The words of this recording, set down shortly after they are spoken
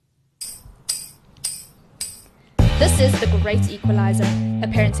This is The Great Equalizer, a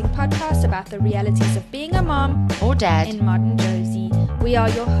parenting podcast about the realities of being a mom or dad in modern Jersey. We are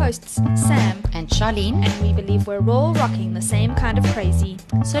your hosts, Sam and Charlene, and we believe we're all rocking the same kind of crazy.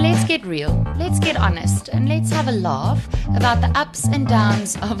 So let's get real, let's get honest, and let's have a laugh about the ups and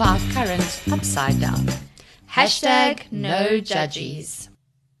downs of our current upside down. Hashtag no judgies.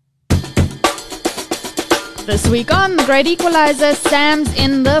 This week on The Great Equalizer, Sam's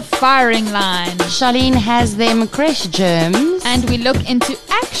in the firing line. Charlene has them crash germs. And we look into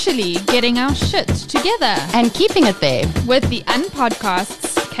actually getting our shit together. And keeping it there. With the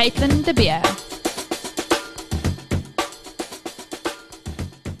UnPodcast's Caitlyn the Beer.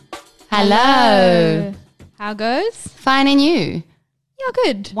 Hello. How goes? Fine, and you? Yeah,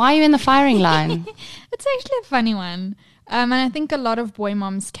 good. Why are you in the firing line? It's actually a funny one. And I think a lot of boy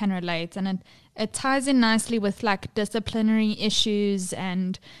moms can relate. And it ties in nicely with like disciplinary issues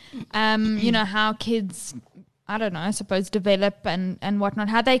and, you know, how kids, I don't know, I suppose develop and whatnot,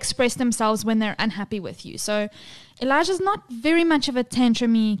 how they express themselves when they're unhappy with you. So Elijah's not very much of a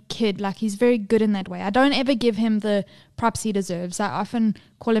tantrumy kid. Like, he's very good in that way. I don't ever give him the props he deserves. I often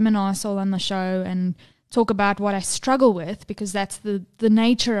call him an arsehole on the show and talk about what I struggle with because that's the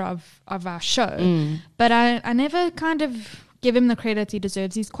nature of our show. But I never kind of give him the credit he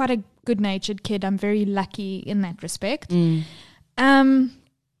deserves. He's quite a good-natured kid. I'm very lucky in that respect.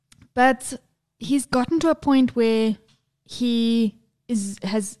 But he's gotten to a point where he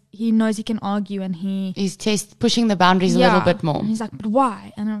knows he can argue and he's pushing the boundaries a little bit more. And he's like, but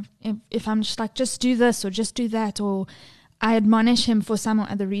why? And if I'm just like, just do this or just do that, or I admonish him for some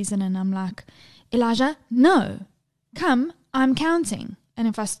other reason and I'm like, Elijah, no, come, I'm counting. And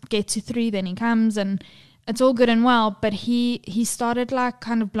if I get to 3, then he comes and it's all good and well. But he started like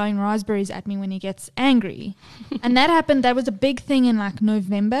kind of blowing raspberries at me when he gets angry. And that was a big thing in like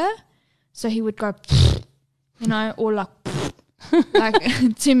November. So he would go, you know, or like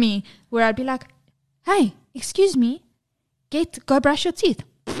to me, where I'd be like, hey, excuse me, go brush your teeth.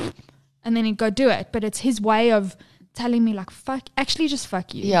 And then he'd go do it. But it's his way of telling me like, just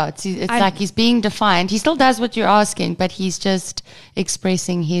fuck you. Yeah, it's like he's being defiant. He still does what you're asking, but he's just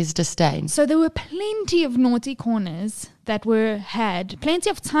expressing his disdain. So there were plenty of naughty corners that had plenty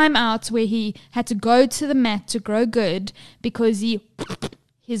of timeouts where he had to go to the mat to grow good because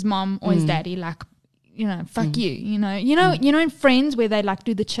his mom or his daddy like, you know, fuck you, you know, in Friends where they like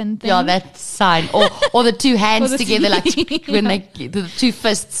do the chin thing. Yeah, that sign, or the two hands together, like when they the two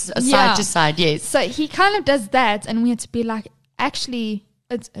fists side to side. Yes. So he kind of does that, and we had to be like, actually,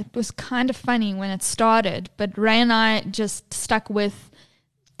 it was kind of funny when it started, but Ray and I just stuck with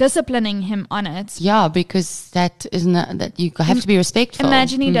disciplining him on it. Yeah, because that you have to be respectful.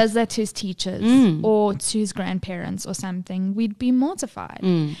 Imagine he does that to his teachers or to his grandparents or something. We'd be mortified.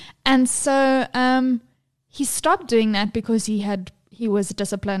 And so he stopped doing that because he was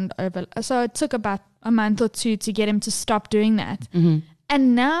disciplined over. So it took about a month or 2 to get him to stop doing that.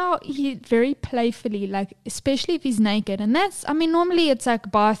 And now he very playfully, like, especially if he's naked, and normally it's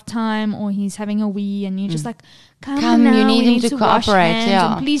like bath time or he's having a wee and you're just like, come now, you need him to cooperate,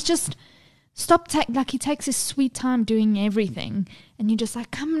 and please just stop, he takes his sweet time doing everything and you're just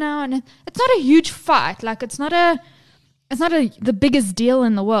like, come now. And it's not a huge fight, like it's not the biggest deal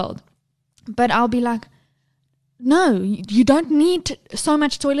in the world, but I'll be like, no, you don't need so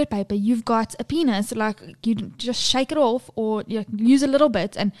much toilet paper. You've got a penis. Like, you just shake it off or use a little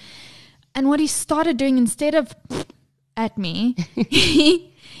bit. And what he started doing instead of at me, he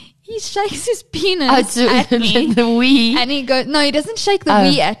shakes his penis at me. The wee. And he goes, no, he doesn't shake the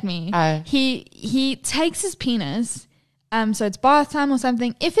wee at me. He takes his penis. So it's bath time or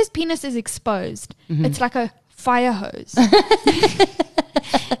something. If his penis is exposed, it's like a fire hose.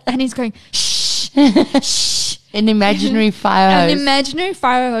 And he's going, shh, shh. An imaginary fire hose. An imaginary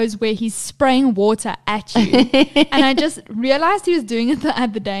fire hose where he's spraying water at you. And I just realized he was doing it the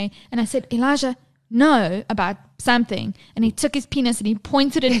other day. And I said, Elijah, no, about something. And he took his penis and he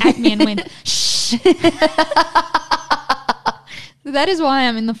pointed it at me and went, shh. So that is why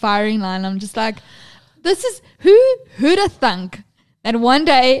I'm in the firing line. I'm just like, this is, who'd have thunk that one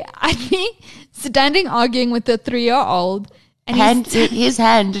day I'd be standing arguing with a 3-year-old and his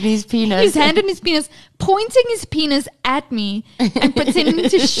hand and his penis. His hand and his penis, pointing his penis at me and pretending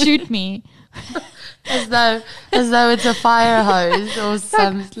to shoot me. As though it's a fire hose or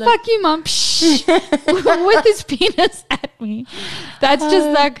something. Fuck you, Mom. With his penis at me. That's just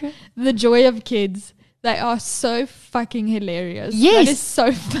like the joy of kids. They are so fucking hilarious. Yes. That is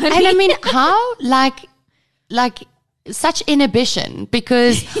so funny. And I mean, how like such inhibition,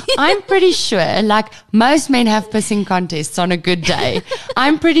 because I'm pretty sure, like, most men have pissing contests on a good day.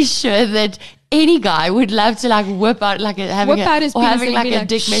 I'm pretty sure that any guy would love to like whip out like having like a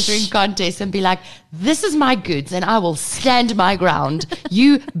dick measuring contest and be like, this is my goods and I will stand my ground.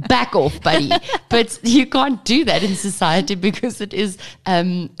 You back off, buddy. But you can't do that in society because it is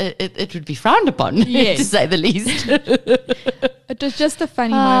it would be frowned upon, to say the least. It was just a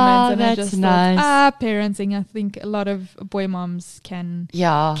funny moment, and that's I just nice. thought, parenting. I think a lot of boy moms can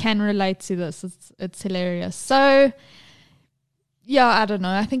relate to this. It's hilarious. So, yeah, I don't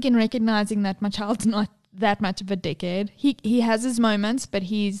know. I think in recognizing that my child's not that much of a dickhead, he has his moments, but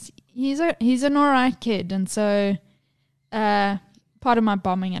he's an alright kid, and so part of my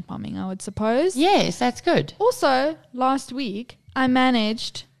bombing at momming, I would suppose. Yes, that's good. Also, last week I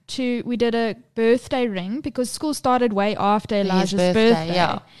managed. We did a birthday ring because school started way after Elijah's birthday.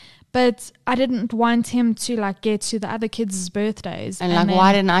 Yeah. But I didn't want him to like get to the other kids' birthdays. And like,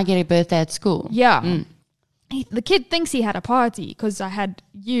 why didn't I get a birthday at school? Yeah. The kid thinks he had a party because I had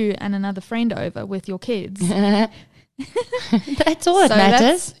you and another friend over with your kids. That's all that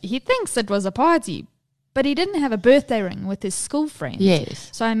matters. He thinks it was a party, but he didn't have a birthday ring with his school friends. Yes.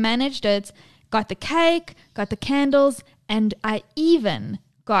 So I managed it, got the cake, got the candles, and I even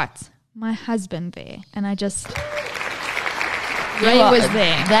got my husband there, and I just Ray was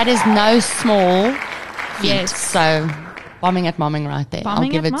there. That is no small feat. Yes. So bombing at momming right there. I'll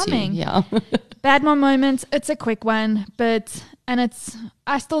give it to you. Yeah. Bad mom moment. It's a quick one, I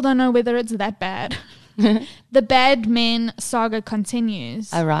still don't know whether it's that bad. The bad men saga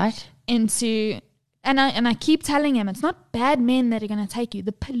continues. All right. And I keep telling him it's not bad men that are going to take you.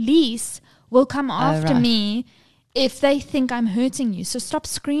 The police will come after me if they think I'm hurting you. So stop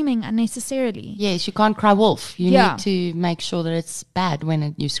screaming unnecessarily. Yes, you can't cry wolf. You need to make sure that it's bad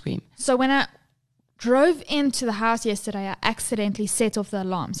when you scream. So when I drove into the house yesterday, I accidentally set off the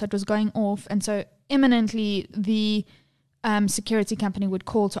alarm. So it was going off. And so imminently the security company would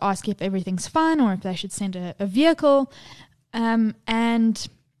call to ask if everything's fine or if they should send a vehicle. And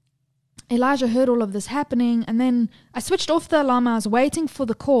Elijah heard all of this happening. And then I switched off the alarm. I was waiting for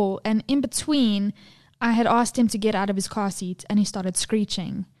the call. And in between, I had asked him to get out of his car seat and he started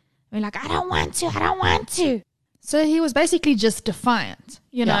screeching. We're like, I don't want to. So he was basically just defiant,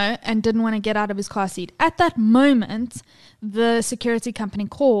 you know, and didn't want to get out of his car seat. At that moment, the security company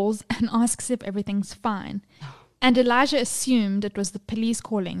calls and asks if everything's fine. And Elijah assumed it was the police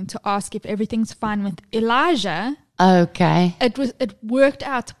calling to ask if everything's fine with Elijah. Okay. It worked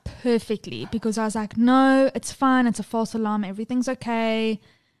out perfectly because I was like, no, it's fine. It's a false alarm. Everything's okay.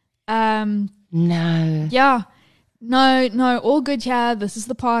 No. Yeah. No, all good here. This is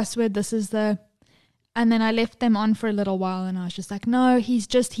the password. And then I left them on for a little while and I was just like, no, he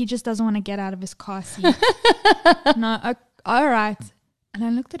just doesn't want to get out of his car seat. No, all right. And I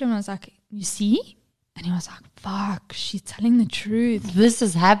looked at him and I was like, you see? And he was like, fuck, she's telling the truth. This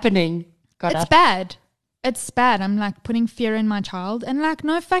is happening. It's bad. It's bad. I'm like putting fear in my child. And like,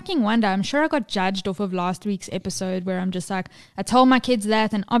 no fucking wonder. I'm sure I got judged off of last week's episode where I'm just like, I told my kids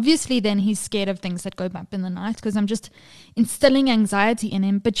that. And obviously then he's scared of things that go bump in the night because I'm just instilling anxiety in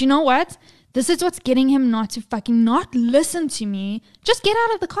him. But you know what? This is what's getting him not listen to me. Just get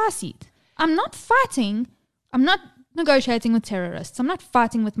out of the car seat. I'm not fighting. I'm not negotiating with terrorists. I'm not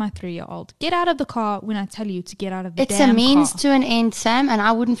fighting with my 3-year-old. Get out of the car when I tell you to get out of the damn car. It's a means to an end, Sam, and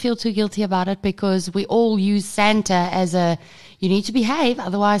I wouldn't feel too guilty about it because we all use Santa as you need to behave,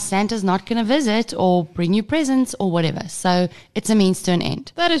 otherwise Santa's not going to visit or bring you presents or whatever. So it's a means to an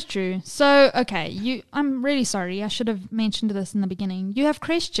end. That is true. So, okay, I'm really sorry. I should have mentioned this in the beginning. You have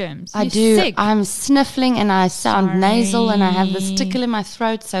crest germs. I do. Sick. I'm sniffling and I sound nasal and I have this tickle in my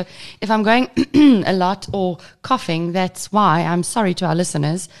throat. So if I'm going a lot or coughing, that's why. I'm sorry to our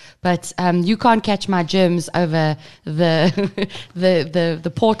listeners, but you can't catch my germs over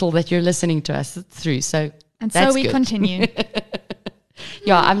the portal that you're listening to us through. So and so we continue.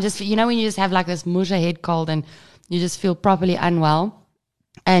 Yeah, I'm just, when you just have like this musha head cold and you just feel properly unwell.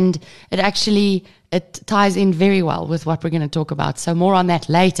 And it ties in very well with what we're going to talk about. So more on that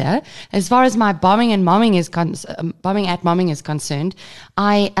later. As far as my bombing at momming is concerned,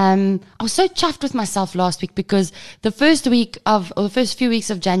 I was so chuffed with myself last week because the first few weeks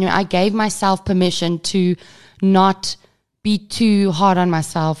of January, I gave myself permission to not be too hard on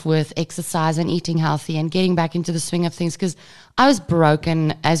myself with exercise and eating healthy and getting back into the swing of things because I was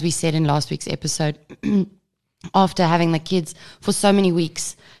broken, as we said in last week's episode, after having the kids for so many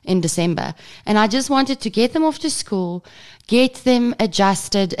weeks in December. And I just wanted to get them off to school, get them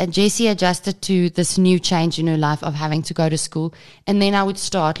adjusted, and Jessie adjusted to this new change in her life of having to go to school. And then I would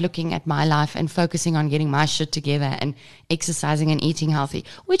start looking at my life and focusing on getting my shit together and exercising and eating healthy,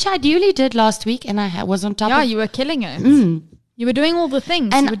 which I duly did last week. And I was on top of... Yeah, you were killing it. You were doing all the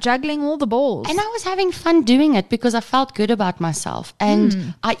things. And you were juggling all the balls. And I was having fun doing it because I felt good about myself.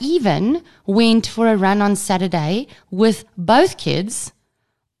 And I even went for a run on Saturday with both kids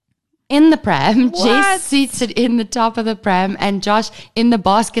in the pram. What? Jess seated in the top of the pram and Josh in the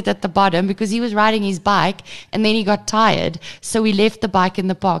basket at the bottom because he was riding his bike and then he got tired. So we left the bike in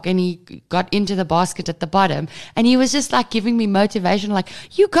the park and he got into the basket at the bottom and he was just like giving me motivation, like,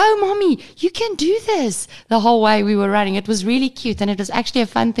 you go, mommy, you can do this. The whole way we were running. It was really cute and it was actually a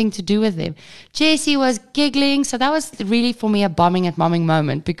fun thing to do with him. Jessie was giggling. So that was really for me a bombing at momming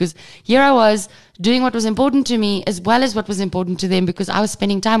moment because here I was doing what was important to me as well as what was important to them because I was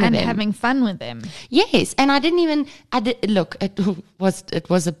spending time with them. And having fun with them. Yes. And look, it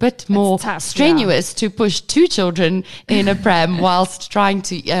was a bit more tough, strenuous to push two children in a pram whilst trying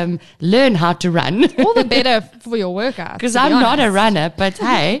to learn how to run. All the better for your workout. Because I'm not a runner, but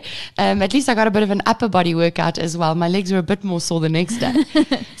hey, at least I got a bit of an upper body workout as well. My legs were a bit more sore the next day.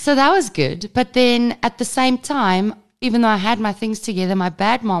 So that was good. But then at the same time, even though I had my things together, my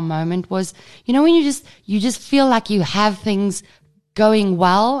bad mom moment was, when you just feel like you have things going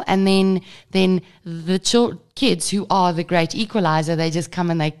well, and then the kids who are the great equalizer, they just come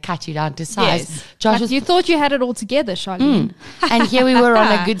and they cut you down to size. Yes. Josh you thought you had it all together, Charlene. And here we were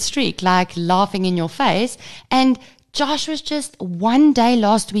on a good streak, like laughing in your face. And Josh was just one day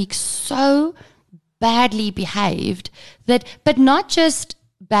last week so badly behaved but not just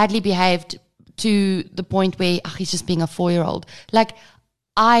badly behaved to the point where he's just being a 4-year-old. Like,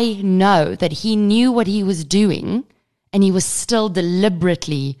 I know that he knew what he was doing and he was still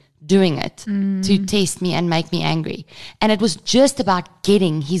deliberately doing it to test me and make me angry. And it was just about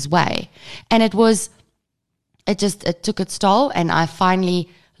getting his way. And it took its toll and I finally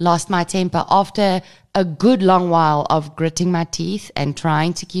lost my temper after a good long while of gritting my teeth and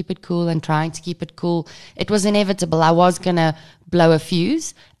trying to keep it cool. It was inevitable. I was going to blow a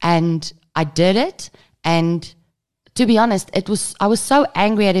fuse and I did it, and to be honest, I was so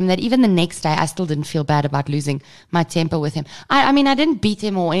angry at him that even the next day I still didn't feel bad about losing my temper with him. I mean, I didn't beat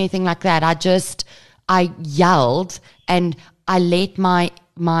him or anything like that. I yelled and I let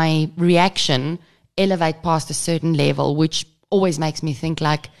my reaction elevate past a certain level, which always makes me think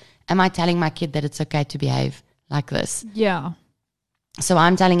like, am I telling my kid that it's okay to behave like this? Yeah. So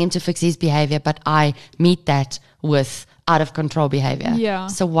I'm telling him to fix his behavior, but I meet that with out of control behavior. Yeah.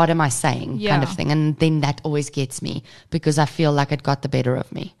 So what am I saying? Yeah. Kind of thing. And then that always gets me because I feel like it got the better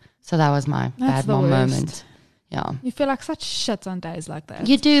of me. So that was my bad mom moment. Yeah. You feel like such shit on days like that.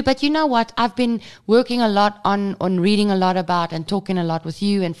 You do, but you know what? I've been working a lot on reading a lot about and talking a lot with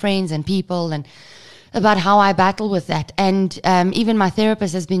you and friends and people and about how I battle with that. And even my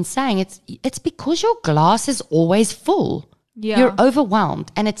therapist has been saying it's because your glass is always full. Yeah. You're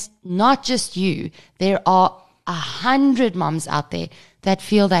overwhelmed. And it's not just you. There are 100 moms out there that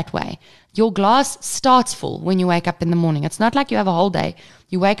feel that way. Your glass starts full when you wake up in the morning. It's not like you have a whole day.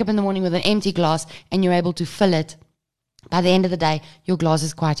 You wake up in the morning with an empty glass and you're able to fill it. By the end of the day, your glass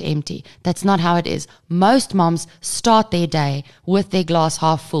is quite empty. That's not how it is. Most moms start their day with their glass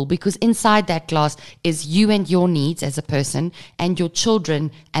half full because inside that glass is you and your needs as a person and your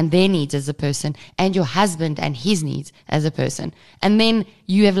children and their needs as a person and your husband and his needs as a person. And then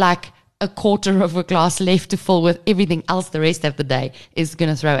you have like a quarter of a glass left to fill with everything else the rest of the day is going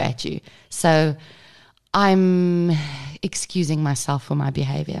to throw at you. So I'm excusing myself for my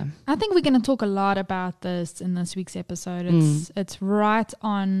behavior. I think we're going to talk a lot about this in this week's episode. It's right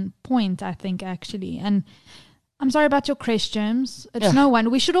on point, I think, actually. And I'm sorry about your creche germs. It's no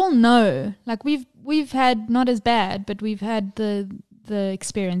wonder. We should all know. Like we've had, not as bad, but we've had the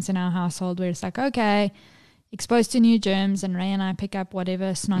experience in our household where it's like, okay, exposed to new germs, and Ray and I pick up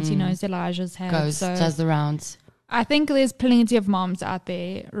whatever snotty nose Elijah's had. Does the rounds. I think there's plenty of moms out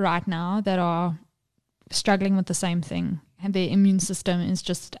there right now that are struggling with the same thing, and their immune system is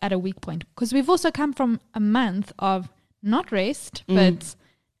just at a weak point. Because we've also come from a month of not rest, but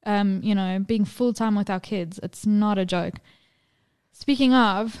being full time with our kids. It's not a joke. Speaking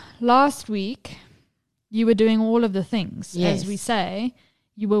of, last week you were doing all of the things, as we say.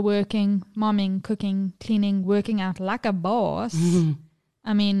 You were working, momming, cooking, cleaning, working out like a boss.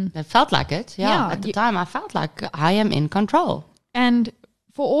 I mean, it felt like it. Yeah. At the time, I felt like I am in control. And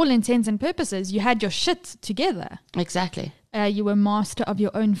for all intents and purposes, you had your shit together. Exactly. You were master of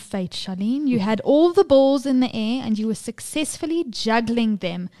your own fate, Charlene. You had all the balls in the air and you were successfully juggling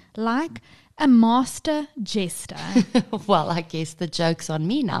them like a master jester. Well, I guess the joke's on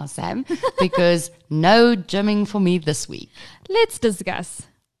me now, Sam, because no gymming for me this week. Let's discuss.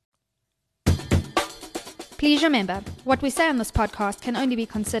 Please remember, what we say on this podcast can only be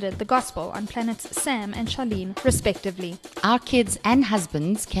considered the gospel on planets Sam and Charlene, respectively. Our kids and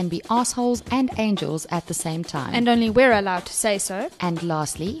husbands can be assholes and angels at the same time. And only we're allowed to say so. And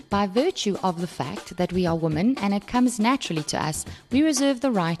lastly, by virtue of the fact that we are women and it comes naturally to us, we reserve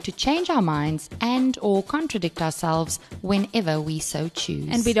the right to change our minds and or contradict ourselves whenever we so choose.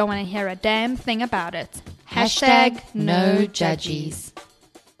 And we don't want to hear a damn thing about it. Hashtag no judgies.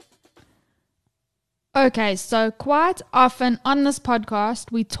 Okay, so quite often on this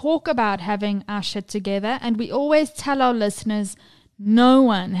podcast, we talk about having our shit together, and we always tell our listeners no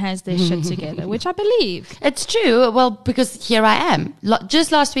one has their shit together, which I believe. It's true. Well, because here I am.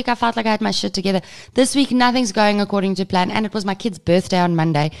 Just last week, I felt like I had my shit together. This week, nothing's going according to plan, and it was my kid's birthday on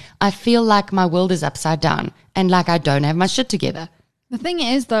Monday. I feel like my world is upside down and like I don't have my shit together. The thing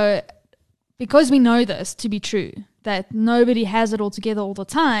is, though, because we know this to be true, that nobody has it all together all the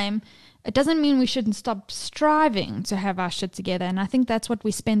time, it doesn't mean we shouldn't stop striving to have our shit together. And I think that's what we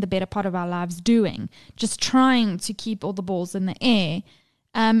spend the better part of our lives doing, just trying to keep all the balls in the air.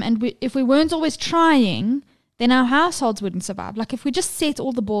 If we weren't always trying, then our households wouldn't survive. Like if we just set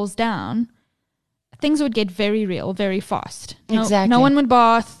all the balls down, things would get very real, very fast. Exactly. No one would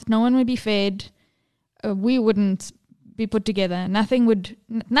bath, no one would be fed, we wouldn't be put together. Nothing would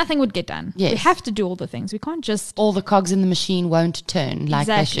get done. Yes. We have to do all the things. We can't just... All the cogs in the machine won't turn like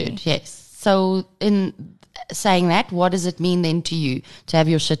Exactly. they should. Yes. So in saying that, what does it mean then to you to have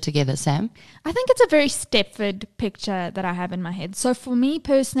your shit together, Sam? I think it's a very Stepford picture that I have in my head. So for me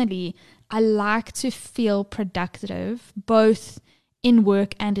personally, I like to feel productive both in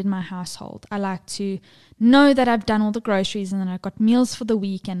work and in my household. I like to know that I've done all the groceries and that I've got meals for the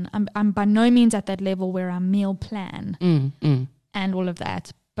week, and I'm by no means at that level where I meal plan and all of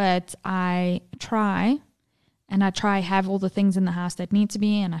that. But I try have all the things in the house that need to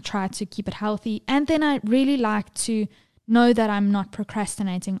be, and I try to keep it healthy. And then I really like to know that I'm not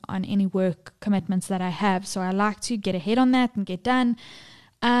procrastinating on any work commitments that I have. So I like to get ahead on that and get done.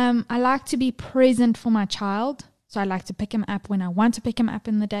 I like to be present for my child. So I like to pick him up when I want to pick him up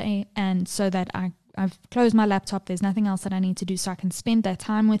in the day, and so that I've closed my laptop, there's nothing else that I need to do, so I can spend that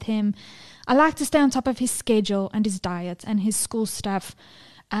time with him. I like to stay on top of his schedule and his diet and his school stuff,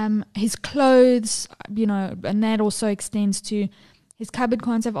 his clothes, and that also extends to his cupboard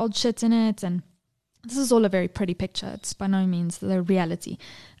can't have old shit in it. And this is all a very pretty picture. It's by no means the reality.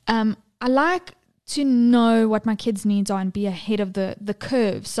 I like to know what my kids' needs are and be ahead of the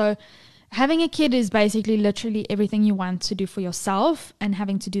curve. So having a kid is basically literally everything you want to do for yourself and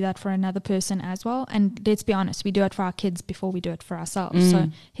having to do that for another person as well. And let's be honest, we do it for our kids before we do it for ourselves. So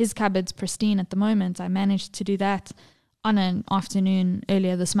his cupboard's pristine at the moment. I managed to do that on an afternoon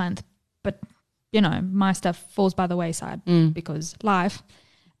earlier this month. But, my stuff falls by the wayside because life.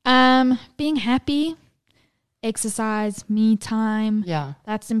 Being happy, exercise, me time. Yeah.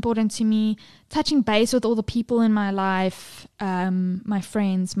 That's important to me. Touching base with all the people in my life, my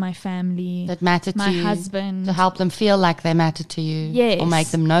friends, my family. That matter to my you. husband. To help them feel like they matter to you. Yes. Or make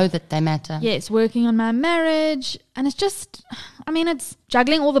them know that they matter. Yes, working on my marriage. And it's just, it's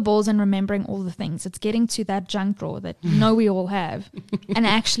juggling all the balls and remembering all the things. It's getting to that junk drawer that we all have and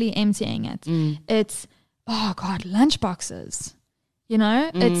actually emptying it. It's, oh God, lunch boxes.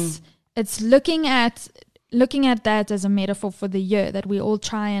 It's looking at that as a metaphor for the year, that we all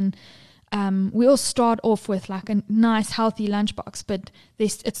try and we all start off with like a nice healthy lunchbox, but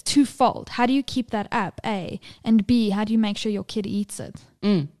it's twofold. How do you keep that up, A, and B, how do you make sure your kid eats it?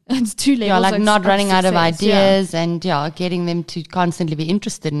 It's two levels. Yeah, like of, not running out of success, ideas and getting them to constantly be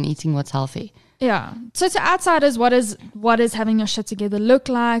interested in eating what's healthy. Yeah. So to outsiders, what is having your shit together look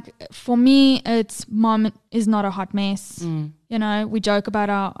like? For me, it's mom is not a hot mess. We joke about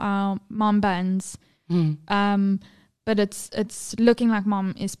our mom buns. But it's looking like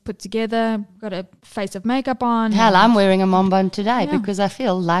mom is put together, got a face of makeup on. Hell, I'm wearing a mom bun today because I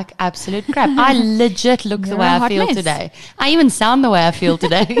feel like absolute crap. I legit look the way I feel today. I even sound the way I feel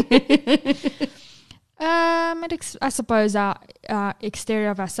today. I suppose our exterior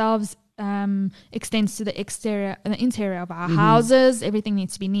of ourselves extends to the interior of our houses. Everything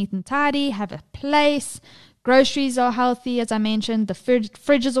needs to be neat and tidy, have a place. Groceries are healthy, as I mentioned. The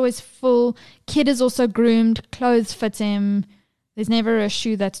fridge is always full. Kid is also groomed. Clothes fit him. There's never a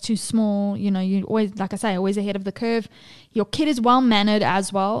shoe that's too small. You always, like I say, always ahead of the curve. Your kid is well-mannered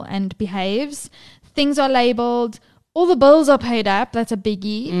as well and behaves. Things are labeled. All the bills are paid up. That's a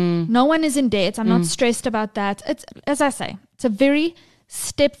biggie. No one is in debt. I'm not stressed about that. It's, as I say, it's a very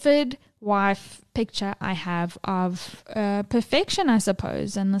Stepford wife picture I have of perfection, I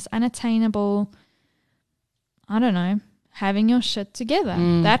suppose, and this unattainable, I don't know, having your shit together.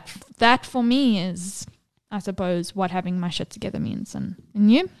 That for me is I suppose, what having my shit together means. And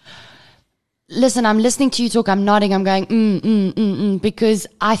you? Listen, I'm listening to you talk. I'm nodding. I'm going, because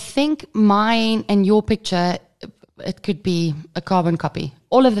I think mine and your picture, it could be a carbon copy.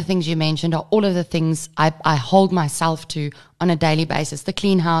 All of the things you mentioned are all of the things I hold myself to on a daily basis. The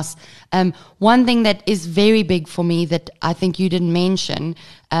clean house. One thing that is very big for me that I think you didn't mention,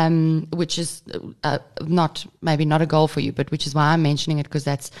 which is maybe not a goal for you, but which is why I'm mentioning it, because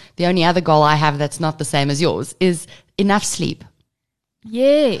that's the only other goal I have that's not the same as yours, is enough sleep.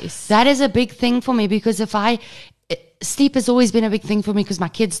 Yes. That is a big thing for me, because sleep has always been a big thing for me, because my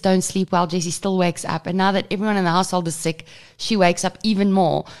kids don't sleep well. Jessie still wakes up. And now that everyone in the household is sick, she wakes up even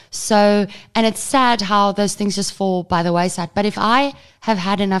more. So, and it's sad how those things just fall by the wayside. But if I have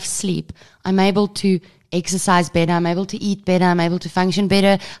had enough sleep, I'm able to exercise better, I'm able to eat better, I'm able to function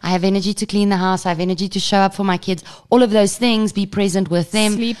better, I have energy to clean the house, I have energy to show up for my kids, all of those things, be present with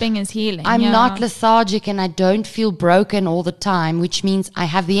them. Sleeping is healing. I'm not lethargic, and I don't feel broken all the time, which means I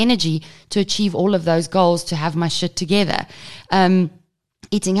have the energy to achieve all of those goals, to have my shit together.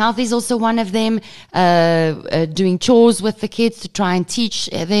 Eating healthy is also one of them. Doing chores with the kids to try and teach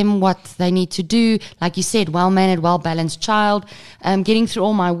them what they need to do. Like you said, well-mannered, well-balanced child. Getting through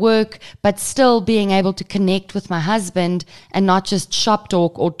all my work, but still being able to connect with my husband and not just shop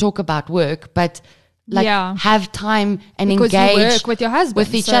talk or talk about work, but have time and because engage you work with your husband,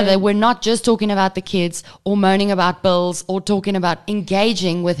 with each other. We're not just talking about the kids or moaning about bills or talking about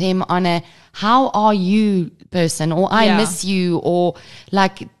engaging with him on a how are you person, or I miss you, or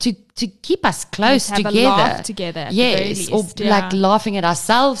like to keep us close have together. A laugh together. Yes, or like laughing at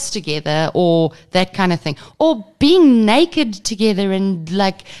ourselves together, or that kind of thing, or being naked together and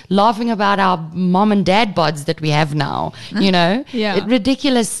like laughing about our mom and dad bods that we have now. You know,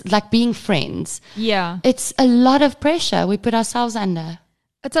 ridiculous, like being friends. Yeah, it's a lot of pressure we put ourselves under.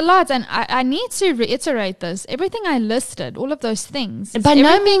 It's a lot, and I need to reiterate this. Everything I listed, all of those things. By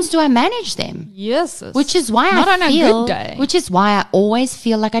no means do I manage them. Yes. Which is why not on a good day. Which is why I always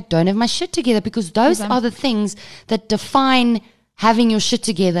feel like I don't have my shit together, because those are the things that define having your shit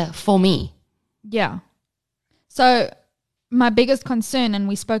together for me. Yeah. So my biggest concern, and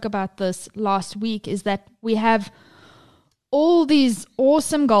we spoke about this last week, is that we have all these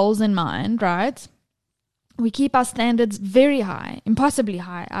awesome goals in mind, right? We keep our standards very high, impossibly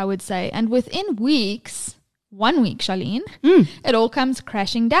high, I would say. And within weeks, 1 week, Charlene, it all comes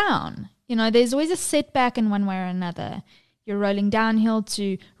crashing down. You know, there's always a setback in one way or another. You're rolling downhill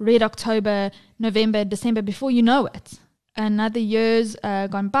to red October, November, December before you know it. Another year's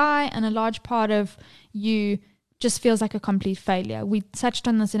gone by, and a large part of you just feels like a complete failure. We touched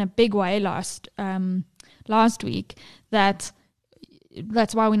on this in a big way last week, that's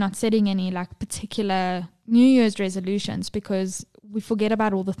why we're not setting any like particular New Year's resolutions, because we forget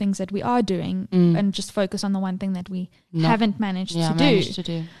about all the things that we are doing and just focus on the one thing that we haven't managed to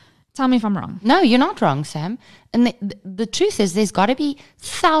do. Tell me if I'm wrong. No, you're not wrong, Sam. And the truth is, there's got to be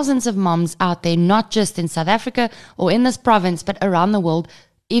thousands of moms out there, not just in South Africa or in this province, but around the world.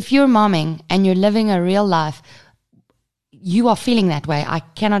 If you're momming and you're living a real life, you are feeling that way. I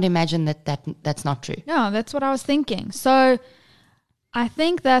cannot imagine that's not true. No, that's what I was thinking. So I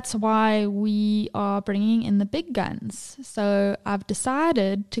think that's why we are bringing in the big guns. So I've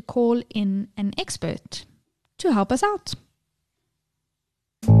decided to call in an expert to help us out.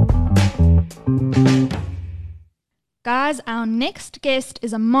 Guys, our next guest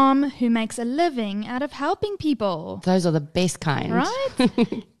is a mom who makes a living out of helping people. Those are the best kind. Right?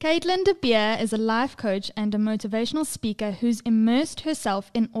 Caitlyn de Beer is a life coach and a motivational speaker who's immersed herself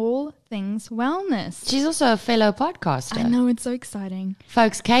in all things wellness. She's also a fellow podcaster. I know, it's so exciting.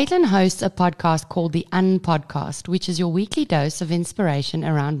 Folks, Caitlyn hosts a podcast called the UnPodcast, which is your weekly dose of inspiration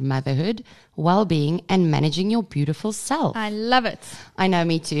around motherhood, well-being, and managing your beautiful self. I love it. I know,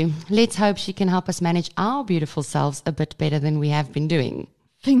 me too. Let's hope she can help us manage our beautiful selves a bit better than we have been doing.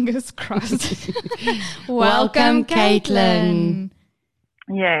 Fingers crossed. Welcome, Caitlyn.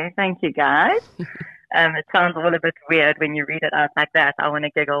 Yeah, thank you, guys. It sounds all a bit weird when you read it out like that. I want to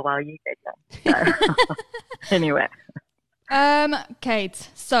giggle while you giggle. So, anyway. Kate,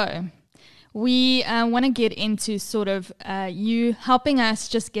 so we want to get into sort of you helping us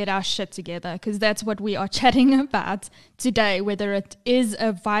just get our shit together, because that's what we are chatting about today, whether it is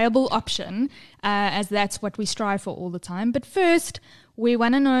a viable option, as that's what we strive for all the time. But first, we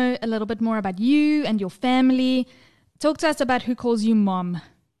want to know a little bit more about you and your family. Talk to us about who calls you mom.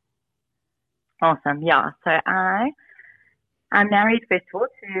 Awesome, yeah. So I'm married, first of all,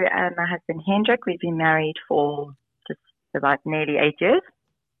 to my husband Hendrik. We've been married for just about nearly 8 years.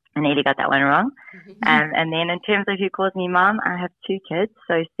 I nearly got that one wrong. And then in terms of who calls me mom, I have 2 kids.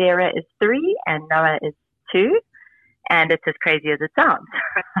 So Sarah is 3 and Noah is 2. And it's as crazy as it sounds.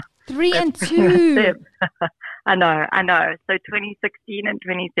 3 and 2. I know. So 2016 and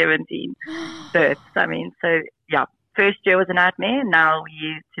 2017 births. I mean, so yeah, first year was a nightmare. Now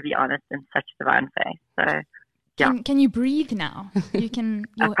we, to be honest, in such divine faith. So yeah. Can you breathe now? You can.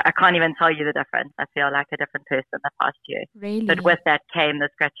 I can't even tell you the difference. I feel like a different person the past year. Really? But with that came the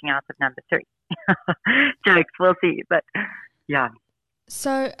scratching out of number 3. Jokes, we'll see. But yeah.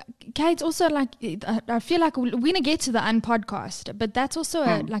 So, Kate, also, like, I feel like we're going to get to the UnPodcast, but that's also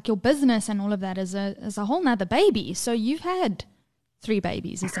like your business and all of that is a whole nother baby. So you've had 3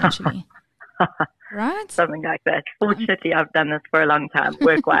 babies, essentially, right? Something like that. Fortunately, I've done this for a long time,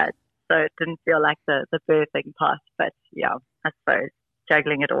 work-wise, so it didn't feel like the birthing part. But yeah, I suppose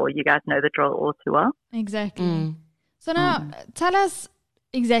juggling it all, you guys know the drill all too well. Exactly. So now, tell us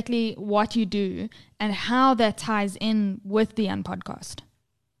exactly what you do and how that ties in with the UnPodcast.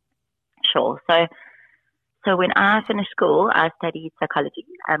 Sure. So when I finished school, I studied psychology,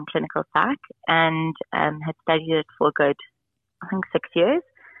 clinical psych, and had studied it for a good, I think, 6 years,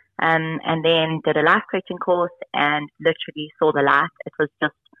 and then did a life coaching course and literally saw the light. It was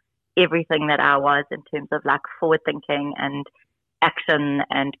just everything that I was in terms of like forward thinking and action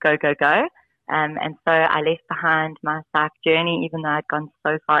and go. And so I left behind my psych journey, even though I'd gone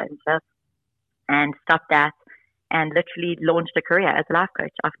so far into it, and stopped that and literally launched a career as a life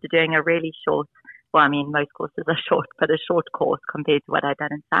coach after doing a really short, well, I mean, most courses are short, but a short course compared to what I'd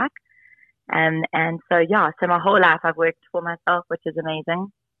done in psych. And so, yeah, so my whole life I've worked for myself, which is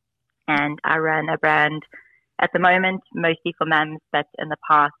amazing. And I run a brand at the moment, mostly for mums, but in the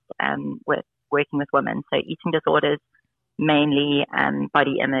past with working with women. So eating disorders, mainly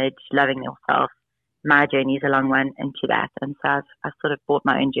body image, loving yourself. My journey is a long one into that. And so I've sort of brought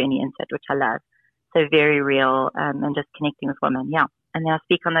my own journey into it, which I love. So very real and just connecting with women, yeah. And then I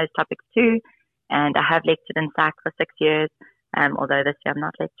speak on those topics too. And I have lectured in psych for 6 years, although this year I'm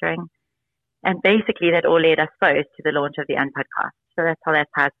not lecturing. And basically that all led, I suppose, to the launch of the UnPodcast. So that's how that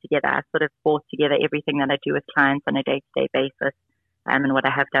ties together. I sort of brought together everything that I do with clients on a day-to-day basis and what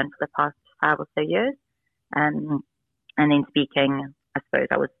I have done for the past 5 or so years. And then speaking, I suppose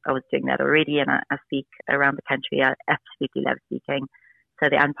I was doing that already, and I speak around the country. I absolutely love speaking. So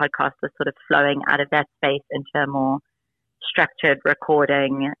the UnPodcast was sort of flowing out of that space into a more structured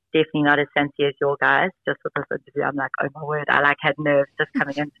recording, definitely not as fancy as your guys. Just with this interview, I'm like, oh my word, I like had nerves just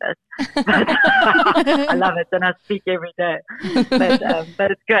coming into it. But I love it, and I speak every day.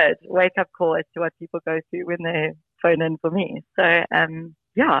 But it's good. Wake up call as to what people go through when they phone in for me. So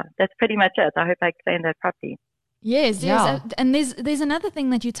yeah, that's pretty much it. I hope I explained that properly. Yes, and there's another thing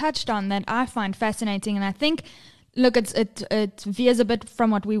that you touched on that I find fascinating, and I think, look, it veers a bit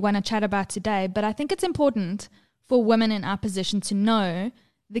from what we want to chat about today, but I think it's important for women in our position to know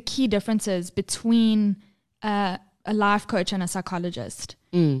the key differences between a life coach and a psychologist.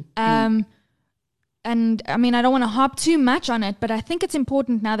 And I mean, I don't want to harp too much on it, but I think it's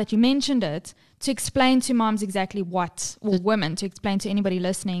important now that you mentioned it to explain to moms exactly what, or women, to explain to anybody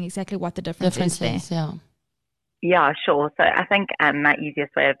listening exactly what the difference is there. Yeah. Yeah, sure. So I think my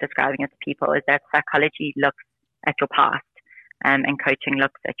easiest way of describing it to people is that psychology looks at your past and coaching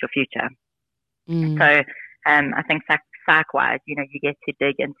looks at your future. So I think psych-wise, you get to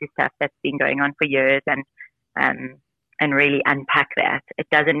dig into stuff that's been going on for years and really unpack that. It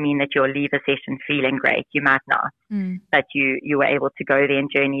doesn't mean that you'll leave a session feeling great. You might not, but you were able to go there and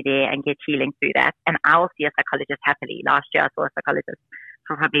journey there and get healing through that. And I'll see a psychologist happily. Last year I saw a psychologist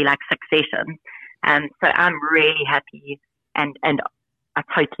for probably like 6 sessions. So I'm really happy and I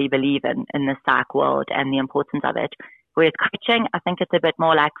totally believe in the psych world and the importance of it. Whereas coaching, I think it's a bit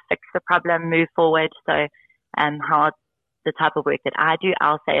more like fix the problem, move forward. So how the type of work that I do,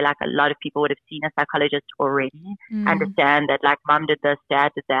 I'll say like a lot of people would have seen a psychologist already, understand that like mom did this,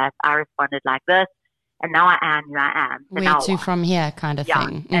 dad did that, I responded like this, and now I am who I am. So where to from here kind of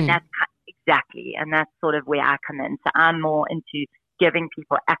thing. And that's exactly, and that's sort of where I come in. So I'm more into giving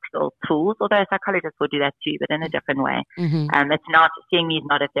people actual tools, although psychologists will do that too, but in a different way. It's not, seeing me is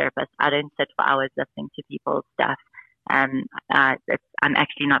not a therapist. I don't sit for hours listening to people's stuff. I'm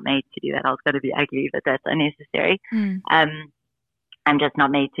actually not made to do that. I was going to be ugly, but that's unnecessary. I'm just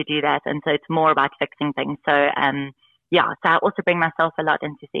not made to do that. And so it's more about fixing things. So, so I also bring myself a lot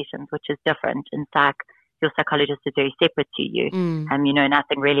into sessions, which is different. In psych, your psychologist is very separate to you. You know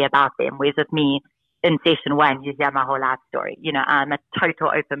nothing really about them. Whereas with me, in session 1, you hear my whole life story. I'm a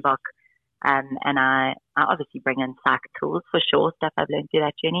total open book. And I obviously bring in psych tools for sure, stuff I've learned through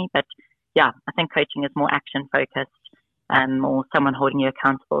that journey. But yeah, I think coaching is more action focused, or someone holding you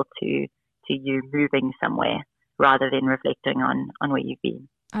accountable to you moving somewhere rather than reflecting on where you've been.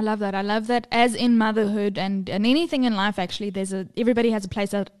 I love that. I love that as in motherhood and anything in life, actually, everybody has a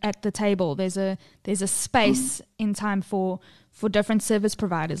place at the table. There's a space in time for different service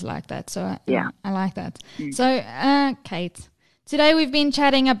providers like that. So I like that. So Kate, today we've been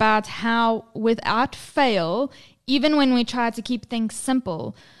chatting about how without fail, even when we try to keep things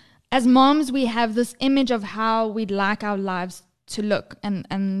simple, as moms, we have this image of how we'd like our lives to look.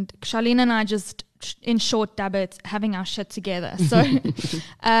 And Charlene and I just, in short, dub it, having our shit together. So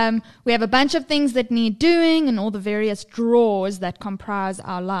we have a bunch of things that need doing and all the various drawers that comprise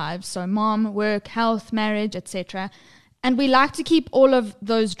our lives. So mom, work, health, marriage, etc. And we like to keep all of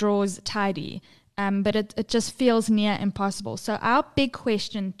those drawers tidy. But it just feels near impossible. So our big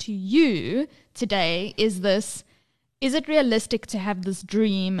question to you today is this. Is it realistic to have this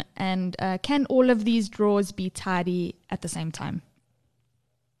dream, and can all of these drawers be tidy at the same time?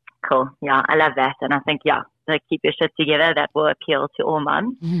 Cool. Yeah, I love that. And I think, so keep your shit together. That will appeal to all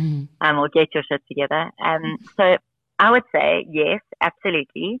moms. Or get your shit together. So I would say, yes,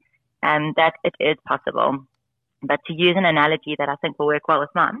 absolutely, that it is possible. But to use an analogy that I think will work well with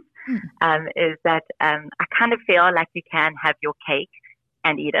moms, is that I kind of feel like you can have your cake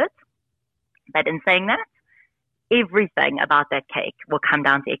and eat it. But in saying that, everything about that cake will come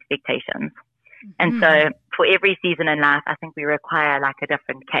down to expectations. And so for every season in life, I think we require like a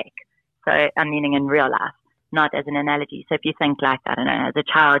different cake. So I'm meaning in real life, not as an analogy. So if you think like, I don't know, as a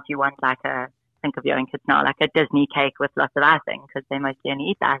child, you want like think of your own kids now, like a Disney cake with lots of icing because they mostly only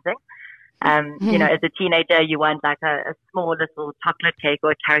eat the icing. You know, as a teenager, you want like a small little chocolate cake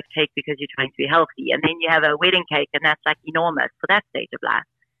or a carrot cake because you're trying to be healthy. And then you have a wedding cake and that's like enormous for that stage of life.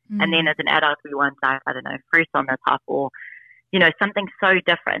 And then as an adult, we want like, I don't know, fruit on the top or, you know, something so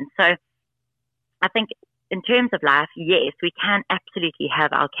different. So I think in terms of life, yes, we can absolutely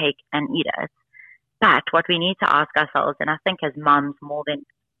have our cake and eat it. But what we need to ask ourselves, and I think as mums more than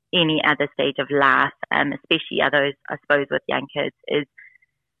any other stage of life, especially others, I suppose, with young kids, is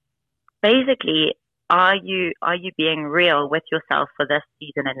basically, are you being real with yourself for this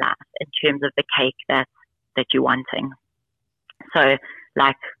season in life in terms of the cake that you're wanting? So,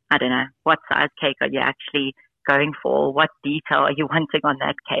 like, I don't know, what size cake are you actually going for? What detail are you wanting on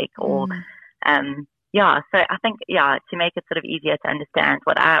that cake? Or, so I think, to make it sort of easier to understand,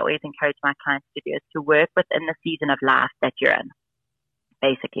 what I always encourage my clients to do is to work within the season of life that you're in,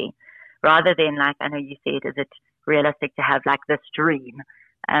 basically. Rather than, like, I know you said, is it realistic to have, like, this dream?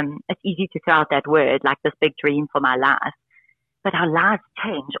 It's easy to throw out that word, like this big dream for my life. But our lives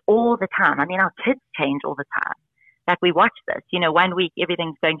change all the time. I mean, our kids change all the time. Like we watch this, you know, one week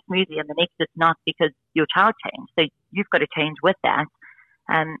everything's going smoothly and the next it's not because your child changed. So you've got to change with that.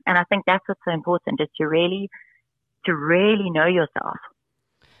 And I think that's what's so important, is to really know yourself,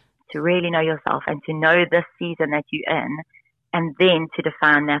 and to know this season that you're in, and then to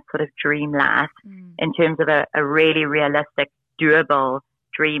define that sort of dream life in terms of a really realistic, doable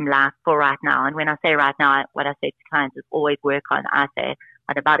dream life for right now. And when I say right now, what I say to clients is always work on, I say,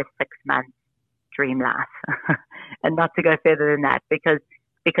 on about a 6-month dream life, and not to go further than that, because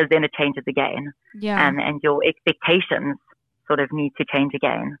then it changes again. And your expectations sort of need to change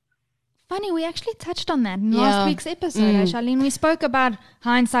again. Funny, we actually touched on that in last week's episode, Charlene. We spoke about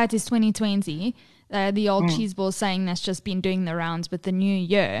hindsight is 2020, the old cheese ball saying that's just been doing the rounds with the new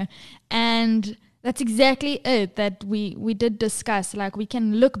year. And that's exactly it that we did discuss. Like, we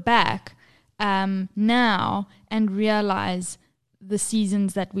can look back now and realize the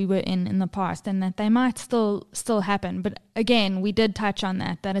seasons that we were in the past, and that they might still happen. But again, we did touch on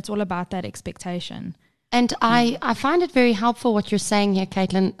that it's all about that expectation. And I find it very helpful what you're saying here,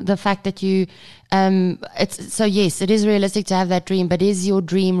 Caitlyn, the fact that you, yes, it is realistic to have that dream, but is your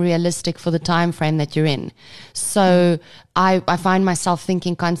dream realistic for the time frame that you're in? So I find myself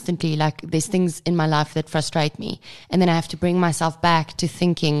thinking constantly, like, there's things in my life that frustrate me. And then I have to bring myself back to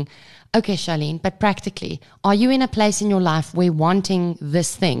thinking, okay, Charlene, but practically, are you in a place in your life where wanting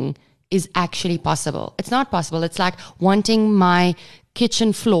this thing is actually possible? It's not possible. It's like wanting my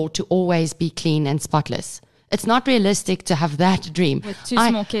kitchen floor to always be clean and spotless. It's not realistic to have that dream. With two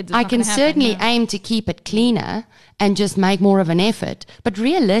small kids, I can certainly aim to keep it cleaner and just make more of an effort. But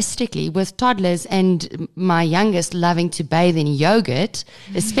realistically, with toddlers and my youngest loving to bathe in yogurt,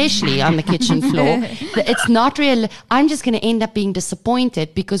 especially on the kitchen floor, it's not real. I'm just going to end up being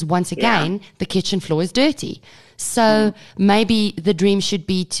disappointed because, once again, the kitchen floor is dirty. So maybe the dream should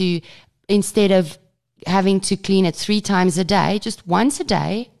be to, instead of having to clean it 3 times a day, just once a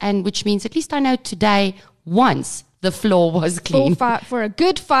day, and which means at least I know today once the floor was clean. For a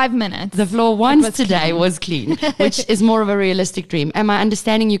good 5 minutes. The floor once today was clean, which is more of a realistic dream. Am I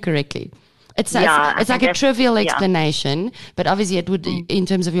understanding you correctly? It's Yeah, it's I like think a trivial yeah. explanation, but obviously it would, in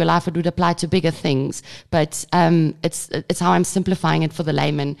terms of your life, it would apply to bigger things. But it's how I'm simplifying it for the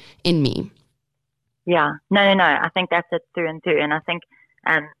layman in me. Yeah. No. I think that's it through and through. And I think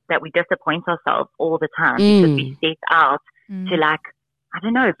that we disappoint ourselves all the time because we step out to like, I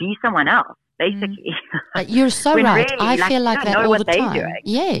don't know, be someone else, basically. You're so When right. really, I like, feel you like don't that know all what the they're time. doing.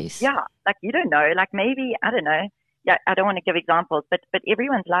 Yes. Yeah. Like, you don't know. Like, maybe, I don't know. Yeah, I don't want to give examples, but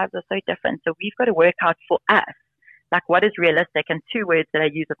everyone's lives are so different. So we've got to work out for us, like, what is realistic. And 2 words that I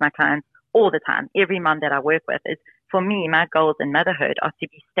use with my clients all the time, every mom that I work with, is, for me, my goals in motherhood are to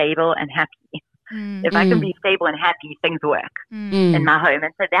be stable and happy. If I can be stable and happy, things work in my home.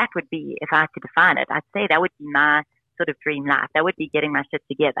 And so that would be, if I had to define it, I'd say that would be my sort of dream life. That would be getting my shit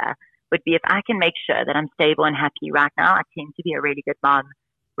together, would be if I can make sure that I'm stable and happy right now. I tend to be a really good mom,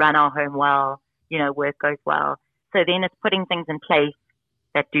 run our home well, work goes well. So then it's putting things in place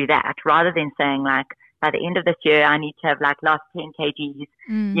that do that, rather than saying, like, by the end of this year, I need to have, like, lost 10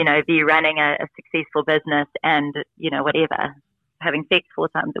 kgs, be running a successful business and, whatever, having sex 4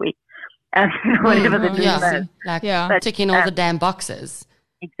 times a week. Whatever the dream is. Like ticking all the damn boxes.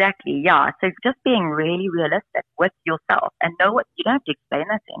 Exactly, yeah. So just being really realistic with yourself and know what, you don't have to explain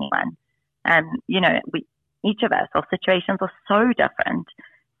that to anyone. Each of us, our situations are so different.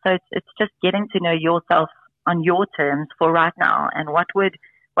 So it's just getting to know yourself on your terms for right now, and what would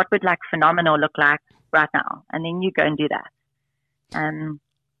like phenomenal look like right now, and then you go and do that.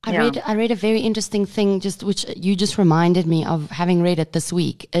 I read a very interesting thing, which you just reminded me of, having read it this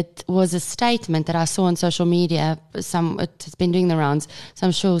week. It was a statement that I saw on social media. It's been doing the rounds, so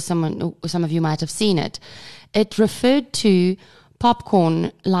I'm sure some of you might have seen it. It referred to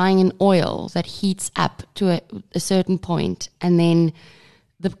popcorn lying in oil that heats up to a certain point, and then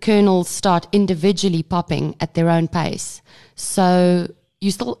the kernels start individually popping at their own pace. So you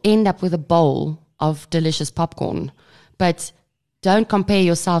still end up with a bowl of delicious popcorn, but don't compare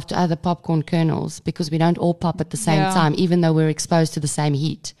yourself to other popcorn kernels, because we don't all pop at the same time, even though we're exposed to the same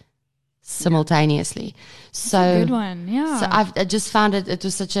heat simultaneously. That's a good one, yeah. So I just found it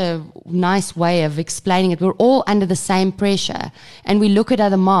was such a nice way of explaining it. We're all under the same pressure, and we look at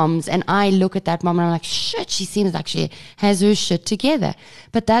other moms, and I look at that mom and I'm like, shit, she seems like she has her shit together.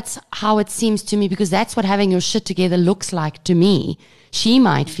 But that's how it seems to me, because that's what having your shit together looks like to me. She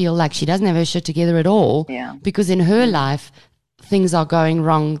might feel like she doesn't have her shit together at all, because in her life things are going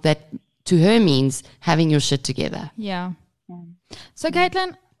wrong that to her means having your shit together. Yeah. So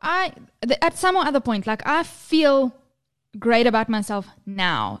Caitlyn, at some other point, like, I feel great about myself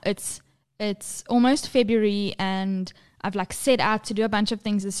now. It's almost February, and I've, like, set out to do a bunch of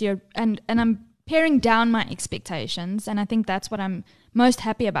things this year, and I'm paring down my expectations, and I think that's what I'm most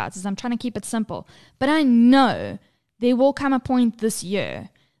happy about, is I'm trying to keep it simple. But I know there will come a point this year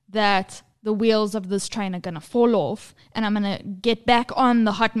that the wheels of this train are going to fall off, and I'm going to get back on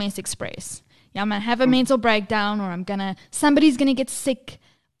the hot mess express. Yeah, I'm going to have a mental breakdown, or somebody's going to get sick,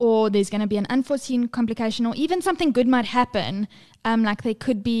 or there's going to be an unforeseen complication, or even something good might happen. Like, there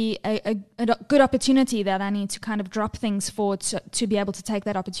could be a good opportunity that I need to kind of drop things for to be able to take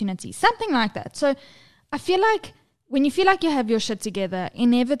that opportunity. Something like that. So I feel like when you feel like you have your shit together,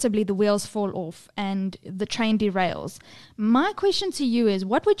 inevitably the wheels fall off and the train derails. My question to you is,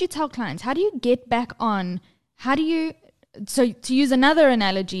 what would you tell clients? How do you get back on? So to use another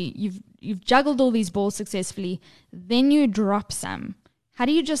analogy, you've juggled all these balls successfully, then you drop some. How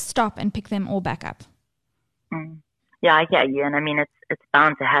do you just stop and pick them all back up? Yeah, I hear you. And I mean, it's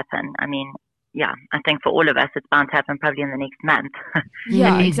bound to happen. I mean, yeah, I think for all of us, it's bound to happen probably in the next month.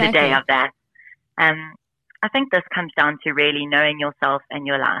 Yeah, exactly. The day of that. I think this comes down to really knowing yourself and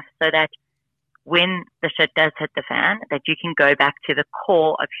your life, so that when the shit does hit the fan, that you can go back to the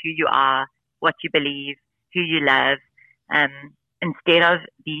core of who you are, what you believe, who you love, instead of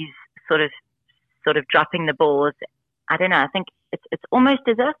these sort of dropping the balls. I don't know. I think it's almost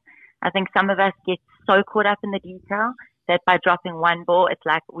as if, I think some of us get so caught up in the detail that by dropping one ball, it's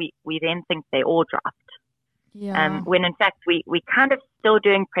like we then think they all dropped. Yeah. When in fact we kind of still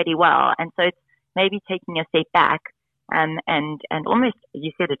doing pretty well. And so it's maybe taking a step back, and almost,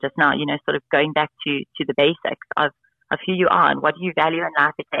 you said it just now, sort of going back to the basics of who you are and what you value in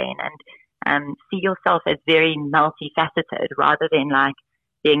life again, and see yourself as very multifaceted, rather than like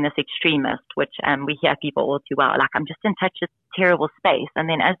being this extremist, which we hear people all too well, like, I'm just in such a terrible space. And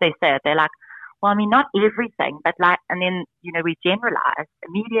then as they say it, they're like, well, I mean, not everything, but like, and then, we generalize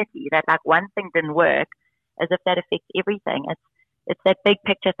immediately that like one thing didn't work, as if that affects everything. It's that big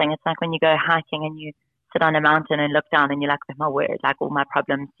picture thing. It's like when you go hiking and you sit on a mountain and look down and you're like, oh my word, like all my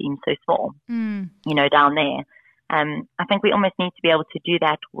problems seem so small, down there. I think we almost need to be able to do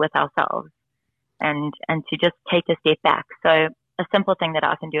that with ourselves. and to just take a step back. So a simple thing that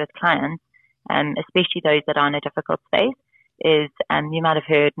I can do with clients, especially those that are in a difficult space, is you might have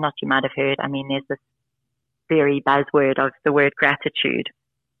heard, I mean, there's this very buzzword of the word gratitude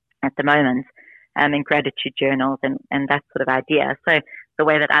at the moment, in gratitude journals and that sort of idea. So the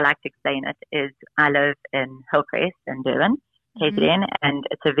way that I like to explain it is I live in Hillcrest in Durban, KZN, and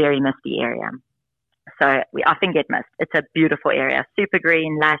it's a very misty area. So we often get mist. It's a beautiful area, super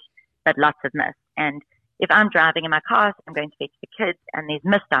green, lush, but lots of mist. And if I'm driving in my car, so I'm going to fetch the kids and there's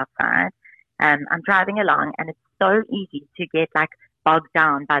mist outside, I'm driving along and it's so easy to get like bogged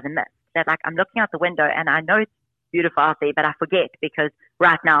down by the mist that like I'm looking out the window and I know it's beautiful out there, but I forget because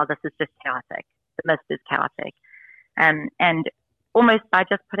right now this is just chaotic. The mist is chaotic. And almost by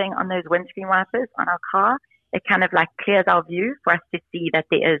just putting on those windscreen wipers on our car, it kind of like clears our view for us to see that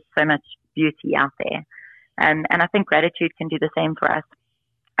there is so much beauty out there. And I think gratitude can do the same for us.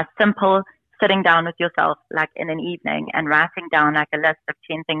 A simple sitting down with yourself like in an evening and writing down like a list of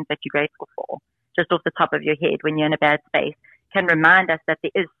 10 things that you're grateful for, just off the top of your head when you're in a bad space, can remind us that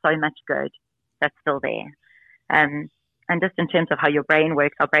there is so much good that's still there. And just in terms of how your brain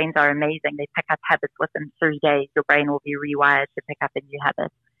works, our brains are amazing. They pick up habits within 3 days. Your brain will be rewired to pick up a new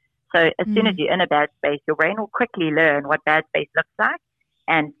habit. So as soon as you're in a bad space, your brain will quickly learn what bad space looks like,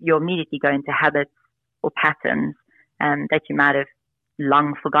 and you'll immediately go into habits or patterns that you might have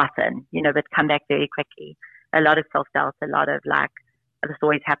long forgotten, but come back very quickly. A lot of self-doubt, a lot of like, this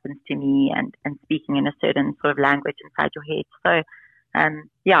always happens to me, and speaking in a certain sort of language inside your head. So,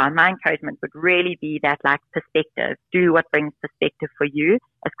 my encouragement would really be that like perspective. Do what brings perspective for you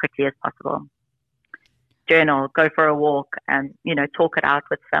as quickly as possible. Journal, go for a walk, talk it out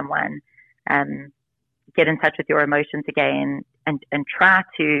with someone, get in touch with your emotions again, and try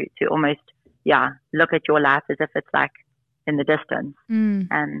to almost, look at your life as if it's like in the distance,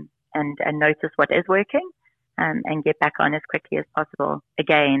 and notice what is working, and get back on as quickly as possible.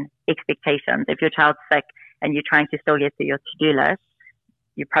 Again, expectations. If your child's sick and you're trying to still get through your to-do list,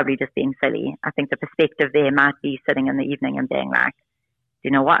 you're probably just being silly. I think the perspective there might be sitting in the evening and being like, you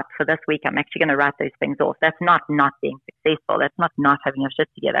know what, for this week, I'm actually going to write those things off. That's not being successful. That's not having your shit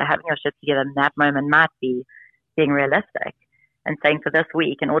together. Having your shit together in that moment might be being realistic and saying for this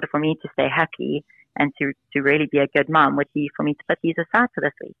week, in order for me to stay happy and to really be a good mom, would be for me to put these aside for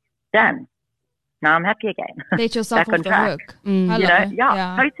this week. Done. Now I'm happy again. Let yourself Back off on the track. hook.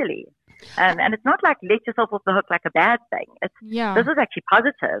 Totally. And it's not like let yourself off the hook like a bad thing. This is actually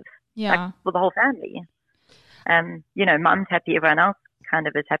positive, like for the whole family. Mom's happy, everyone else kind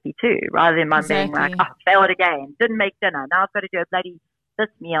of is happy too, rather than mom being like, oh, failed again, didn't make dinner, now I've got to do a bloody this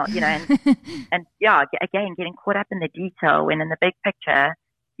meal, and again, getting caught up in the detail when in the big picture,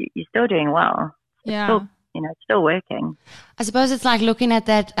 you're still doing well. It's still working. I suppose it's like looking at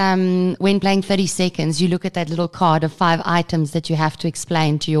that when playing 30 seconds, you look at that little card of 5 items that you have to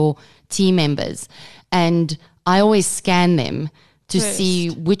explain to your team members. And I always scan them to see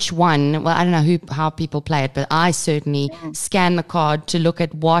which one, well, I don't know how people play it, but I certainly scan the card to look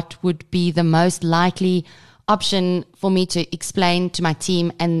at what would be the most likely option for me to explain to my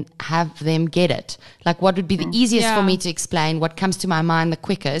team and have them get it. Like what would be the easiest for me to explain, what comes to my mind the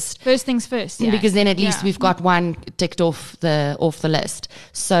quickest. First things first. Yeah. Because then at least we've got one ticked off the list.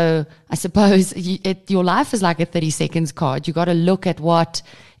 So I suppose your life is like a 30 seconds card. You got to look at what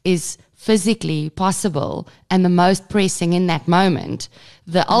is physically possible and the most pressing in that moment.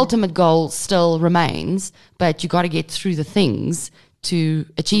 The ultimate goal still remains, but you got to get through the things to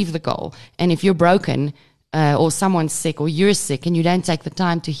achieve the goal. And if you're broken, or someone's sick or you're sick and you don't take the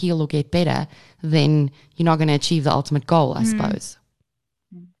time to heal or get better, then you're not going to achieve the ultimate goal, I suppose.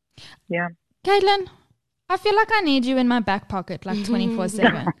 Yeah. Caitlyn, I feel like I need you in my back pocket like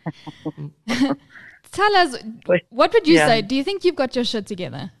 24/7. Tell us, what would you say? Do you think you've got your shit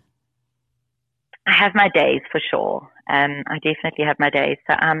together? I have my days for sure. I definitely have my days.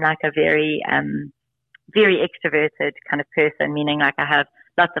 So I'm like a very, very extroverted kind of person, meaning like I have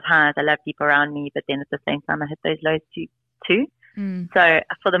lots of highs. I love people around me, but then at the same time, I hit those lows too. So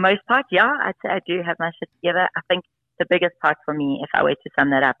for the most part, I'd say I do have my shit together. I think the biggest part for me, if I were to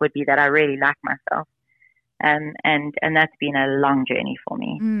sum that up, would be that I really like myself. And that's been a long journey for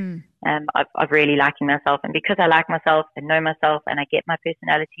me. I've really liking myself. And because I like myself and know myself and I get my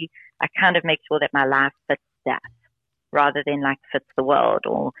personality, I kind of make sure that my life fits that rather than like fits the world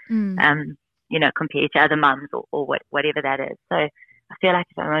or, compared to other mums or whatever that is. So I feel like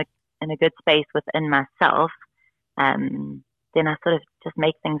if I'm in a good space within myself, then I sort of just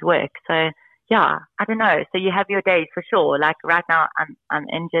make things work. So I don't know. So you have your days for sure. Like right now, I'm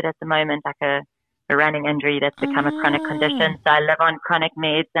injured at the moment, like a running injury that's become a chronic condition. So I live on chronic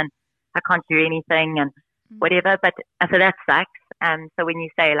meds, and I can't do anything and whatever. But so that sucks. So when you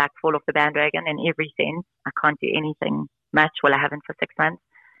say like fall off the bandwagon in every sense, I can't do anything much. Well, I haven't for 6 months.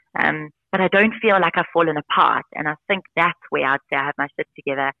 But I don't feel like I've fallen apart. And I think that's where I'd say I have my shit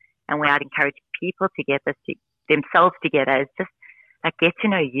together and where I'd encourage people to get themselves together is just like get to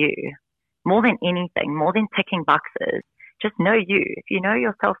know you more than anything, more than ticking boxes. Just know you. If you know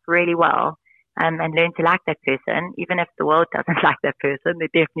yourself really well and learn to like that person, even if the world doesn't like that person, there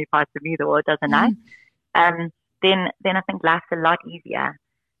are definitely parts of me the world doesn't like, then I think life's a lot easier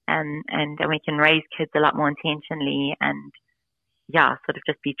and we can raise kids a lot more intentionally and, sort of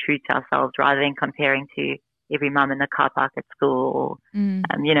just be true to ourselves rather than comparing to every mum in the car park at school or,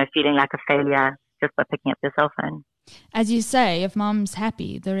 feeling like a failure just by picking up your cell phone. As you say, if mom's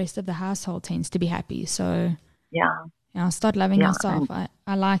happy, the rest of the household tends to be happy. So start loving yourself.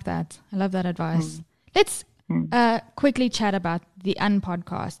 I like that. I love that advice. Let's quickly chat about the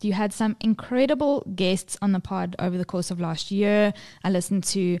UnPodcast. You had some incredible guests on the pod over the course of last year. I listened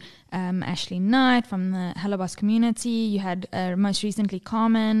to Ashley Knight from the Hello Boss community. You had most recently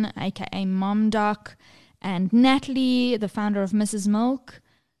Carmen, aka Mom Doc, and Natalie, the founder of Mrs. Milk.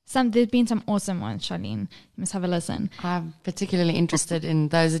 There's been some awesome ones, Charlene. You must have a listen. I'm particularly interested in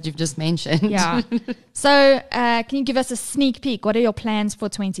those that you've just mentioned. Yeah. So can you give us a sneak peek? What are your plans for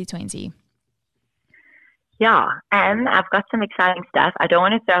 2020? Yeah, I've got some exciting stuff. I don't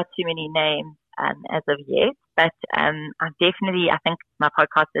want to throw out too many names as of yet, but I think my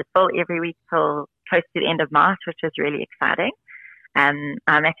podcast is full every week till close to the end of March, which is really exciting. I'm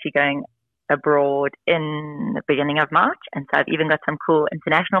actually going abroad in the beginning of March, and so I've even got some cool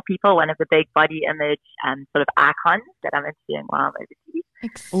international people, one of the big body image sort of icons that I'm interviewing while I'm overseas.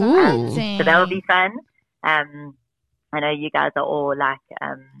 Exciting. So that'll be fun. I know you guys are all like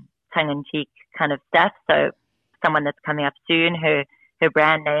tongue-in-cheek kind of stuff, so someone that's coming up soon, her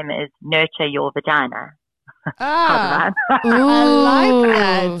brand name is Nurture Your Vagina. I like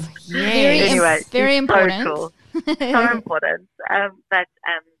that. Yes. Very important. So cool. So important. But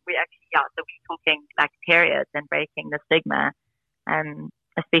we actually, so we're talking like periods and breaking the stigma,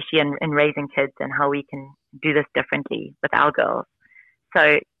 especially in raising kids and how we can do this differently with our girls.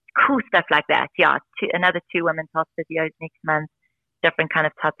 So cool stuff like that. Yeah, another 2 women's health videos next month, different kind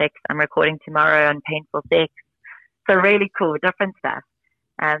of topics. I'm recording tomorrow on painful sex. So really cool, different stuff.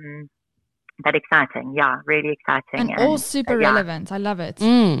 But exciting. Yeah, really exciting. And all super relevant. I love it.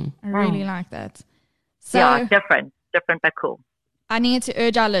 I really like that. So different but cool. I need to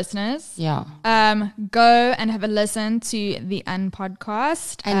urge our listeners. Yeah. Go and have a listen to the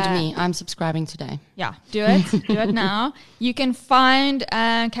UnPodcast. And me, I'm subscribing today. Yeah, do it. Do it now. You can find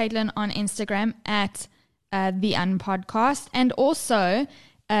Caitlyn on Instagram at the UnPodcast and also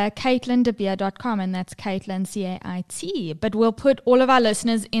CaitlynDeBeer.com, and that's Caitlyn CAIT. But we'll put all of our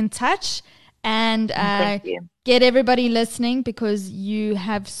listeners in touch and get everybody listening because you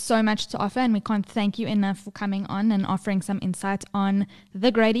have so much to offer and we can't thank you enough for coming on and offering some insight on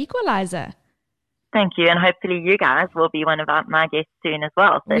the Great Equalizer. Thank you, and hopefully you guys will be one of my guests soon as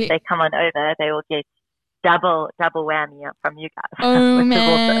well. So if they come on over, they will get double whammy from you guys. Oh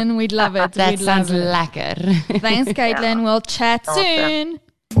man, awesome. We'd love it. That sounds lekker. Thanks, Caitlyn. We'll chat soon.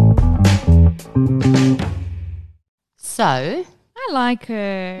 So I like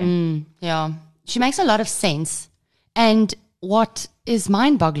her. Yeah, she makes a lot of sense. And what is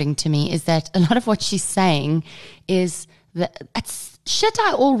mind-boggling to me is that a lot of what she's saying is that it's shit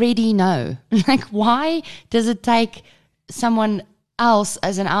I already know. Like, why does it take someone else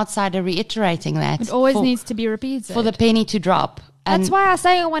as an outsider reiterating that? It always needs to be repeated. For the penny to drop. That's why I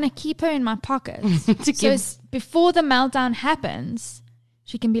say I want to keep her in my pocket. Before the meltdown happens,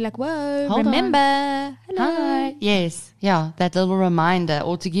 she can be like, whoa, remember. Hello. Hi. Yes. Yeah, that little reminder,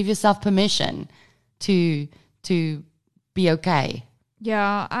 or to give yourself permission to be okay.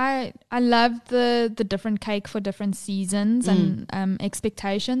 Yeah, I love the different cake for different seasons and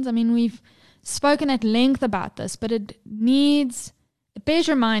expectations. I mean, we've spoken at length about this, but it bears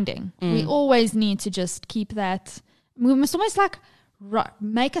reminding. We always need to just keep that. We must almost like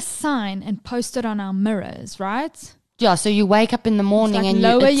make a sign and post it on our mirrors, right? Yeah, so you wake up in the morning and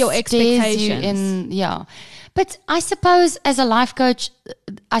lower your expectations. But I suppose as a life coach,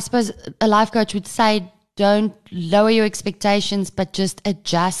 a life coach would say, don't lower your expectations, but just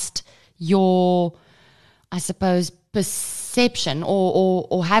adjust your, I suppose, perception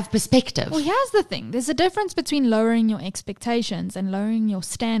or have perspective. Well, here's the thing. There's a difference between lowering your expectations and lowering your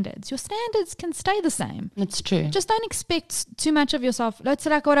standards. Your standards can stay the same. That's true. Just don't expect too much of yourself. That's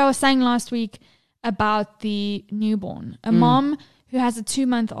like what I was saying last week about the newborn. A mom who has a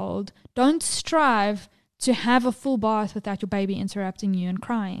 2-month-old, don't strive to have a full bath without your baby interrupting you and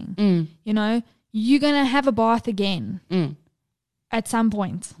crying. You know, you're going to have a bath again at some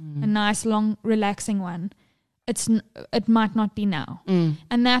point, a nice, long, relaxing one. It might not be now.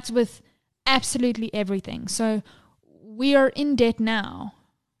 And that's with absolutely everything. So we are in debt now,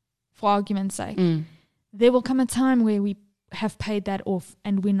 for argument's sake. There will come a time where we have paid that off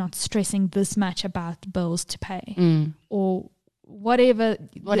and we're not stressing this much about bills to pay or whatever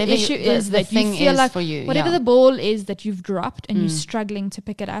the issue is that you feel like, for you, whatever the ball is that you've dropped and you're struggling to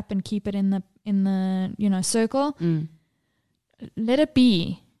pick it up and keep it in the you know, circle. Let it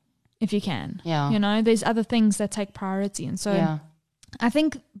be if you can. You know, there's other things that take priority. And so I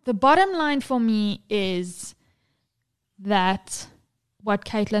think the bottom line for me is that what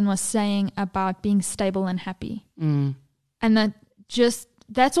Caitlyn was saying about being stable and happy. And that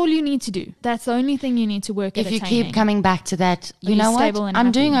that's all you need to do. That's the only thing you need to work at attaining. If you keep coming back to that, you know what?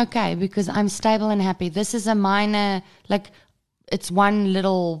 I'm doing okay because I'm stable and happy. This is a minor, like, it's one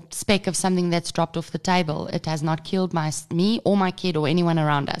little speck of something that's dropped off the table. It has not killed me or my kid or anyone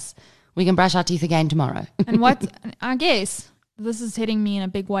around us. We can brush our teeth again tomorrow. And what, I guess, this is hitting me in a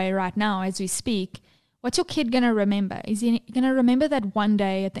big way right now as we speak. What's your kid going to remember? Is he going to remember that one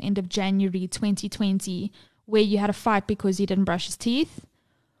day at the end of January 2020 where you had a fight because he didn't brush his teeth?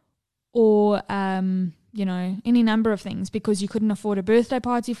 Or, you know, any number of things because you couldn't afford a birthday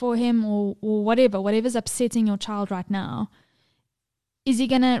party for him or whatever's upsetting your child right now. Is he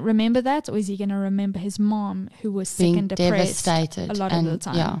going to remember that, or is he going to remember his mom who was sick and depressed devastated a lot of the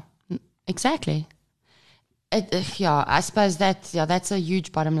time? Yeah, exactly. I suppose that's a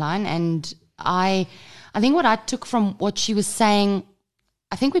huge bottom line. And I think what I took from what she was saying,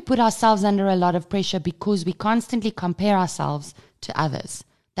 I think we put ourselves under a lot of pressure because we constantly compare ourselves to others.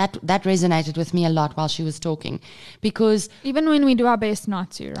 That resonated with me a lot while she was talking, because even when we do our best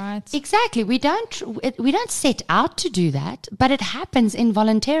not to, right? Exactly. We don't set out to do that, but it happens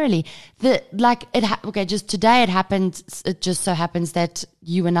involuntarily. Just today it just so happens that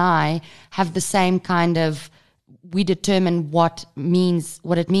you and I have the same kind of, we determine what it means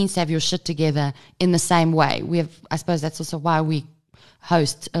to have your shit together in the same way. I suppose that's also why we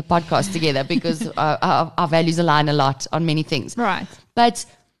host a podcast together, because our values align a lot on many things. Right. But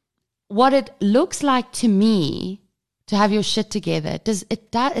what it looks like to me to have your shit together,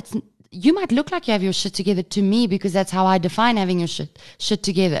 you might look like you have your shit together to me because that's how I define having your shit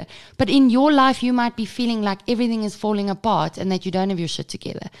together. But in your life, you might be feeling like everything is falling apart and that you don't have your shit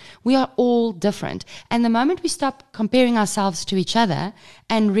together. We are all different. And the moment we stop comparing ourselves to each other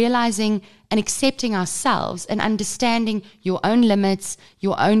and realizing and accepting ourselves and understanding your own limits,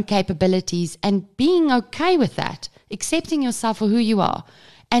 your own capabilities, and being okay with that, accepting yourself for who you are,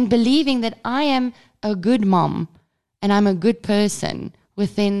 and believing that I am a good mom and I'm a good person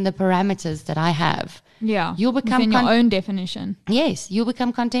within the parameters that I have. Yeah. You'll become within your own definition. Yes. You'll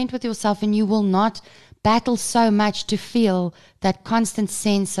become content with yourself, and you will not battle so much to feel that constant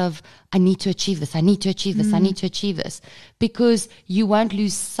sense of, I need to achieve this, I need to achieve this, I need to achieve this, because you won't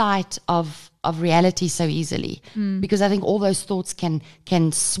lose sight of reality so easily, because I think all those thoughts can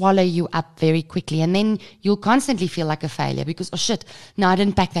swallow you up very quickly, and then you'll constantly feel like a failure because, oh shit, now I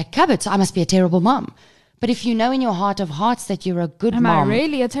didn't pack that cupboard, so I must be a terrible mom. But if you know in your heart of hearts that you're a good mom, am I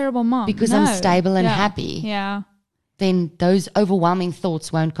really a terrible mom? Because I'm stable and happy, then those overwhelming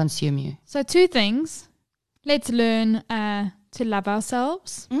thoughts won't consume you. So 2 things. Let's learn to love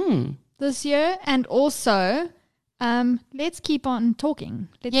ourselves this year, and also let's keep on talking.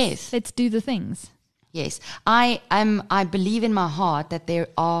 Let's do the things. Yes, I believe in my heart that there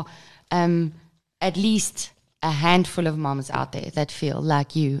are at least a handful of moms out there that feel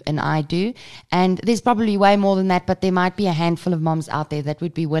like you and I do. And there's probably way more than that, but there might be a handful of moms out there that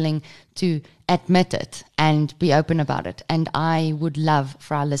would be willing to admit it and be open about it. And I would love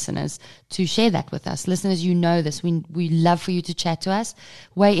for our listeners to share that with us. Listeners, you know this. We love for you to chat to us,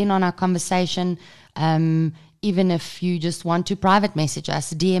 weigh in on our conversation. Even if you just want to private message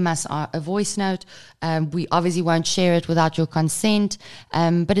us, DM us a voice note. We obviously won't share it without your consent,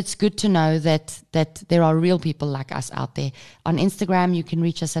 but it's good to know that there are real people like us out there. On Instagram, you can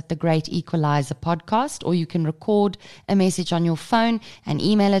reach us at The Great Equalizer Podcast, or you can record a message on your phone and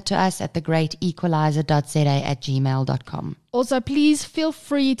email it to us at thegreatequalizer.za@gmail.com. Also, please feel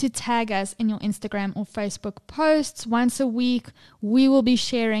free to tag us in your Instagram or Facebook posts. Once a week, we will be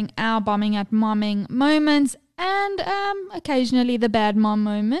sharing our bombing at momming moments, and occasionally the bad mom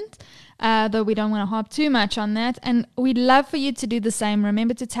moment, though we don't want to harp too much on that. And we'd love for you to do the same.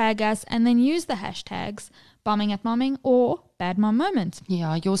 Remember to tag us and then use the hashtags Bombing at Momming or Bad Mom Moment.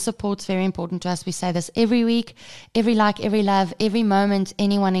 Yeah, your support's very important to us. We say this every week, every like, every love, every moment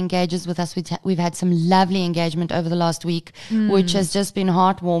anyone engages with us. We've had some lovely engagement over the last week, which has just been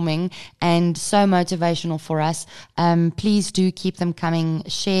heartwarming and so motivational for us. Please do keep them coming.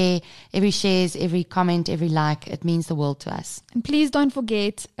 Share, every shares, every comment, every like. It means the world to us. And please don't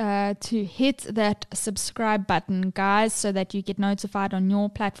forget to hit that subscribe button, guys, so that you get notified on your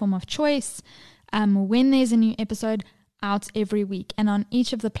platform of choice when there's a new episode out every week. And on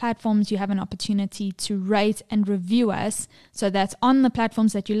each of the platforms, you have an opportunity to rate and review us. So that's on the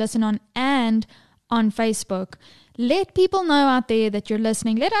platforms that you listen on and on Facebook. Let people know out there that you're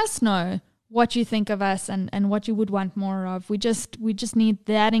listening. Let us know what you think of us and what you would want more of. We just need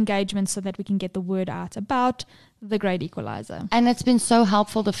that engagement so that we can get the word out about The Great Equalizer. And it's been so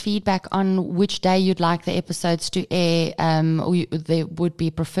helpful, the feedback on which day you'd like the episodes to air. There would be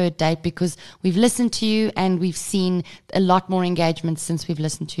a preferred date, because we've listened to you and we've seen a lot more engagement since we've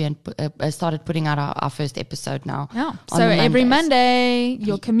listened to you and started putting out our first episode now. Yeah. So every Monday,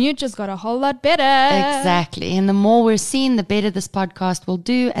 your commute just got a whole lot better. Exactly. And the more we're seen, the better this podcast will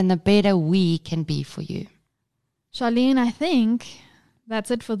do and the better we can be for you. Charlene, I think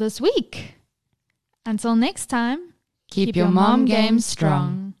that's it for this week. Until next time, keep your mom game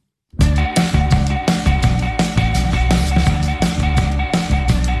strong.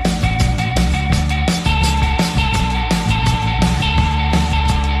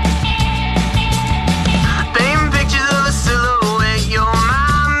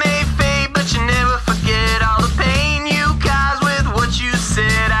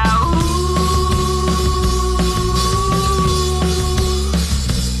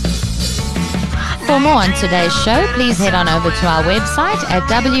 For more on today's show, please head on over to our website at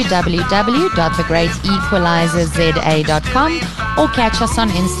www.thegreatequalizerza.com or catch us on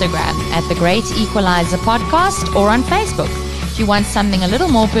Instagram at The Great Equalizer Podcast or on Facebook. If you want something a little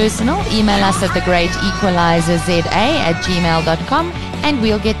more personal, email us at thegreatequalizerza@gmail.com and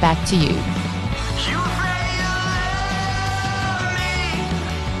we'll get back to you.